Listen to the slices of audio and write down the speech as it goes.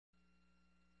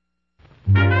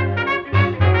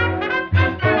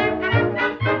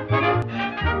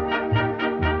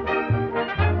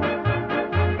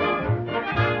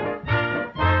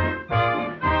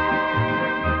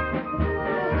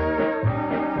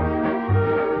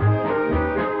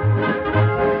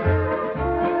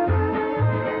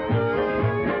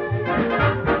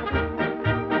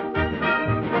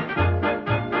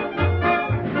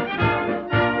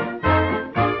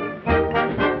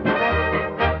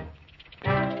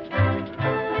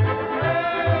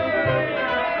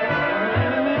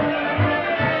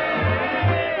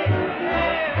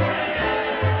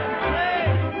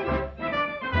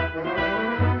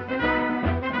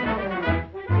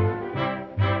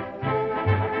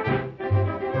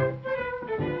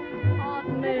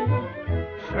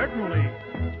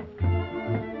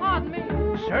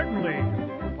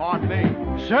On me.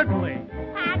 Certainly.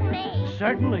 Pardon me.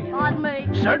 Certainly. On me.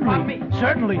 Certainly.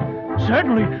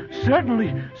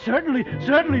 Certainly.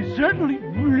 Certainly.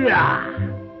 Blah.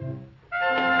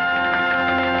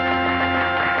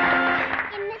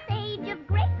 In this age of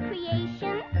great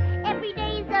creation, every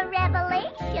day's a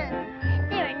revelation.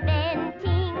 They're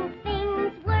inventing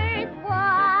things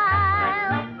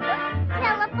worthwhile.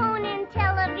 Telephone and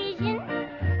television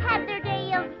had their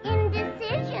day of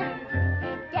indecision.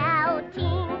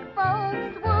 Doubting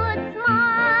folks would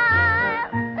smile.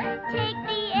 Take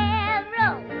the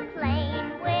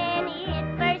aeroplane when it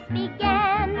first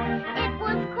began. It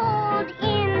was called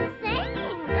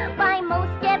insane by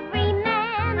most every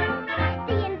man.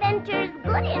 The inventor's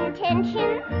good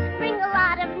intentions bring a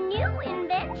lot of new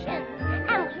inventions,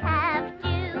 and we have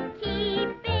to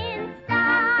keep in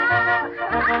style.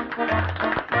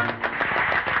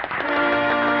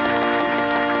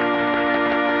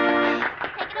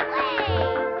 Take it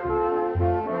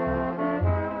away.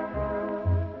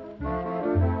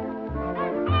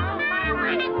 I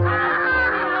wanna go.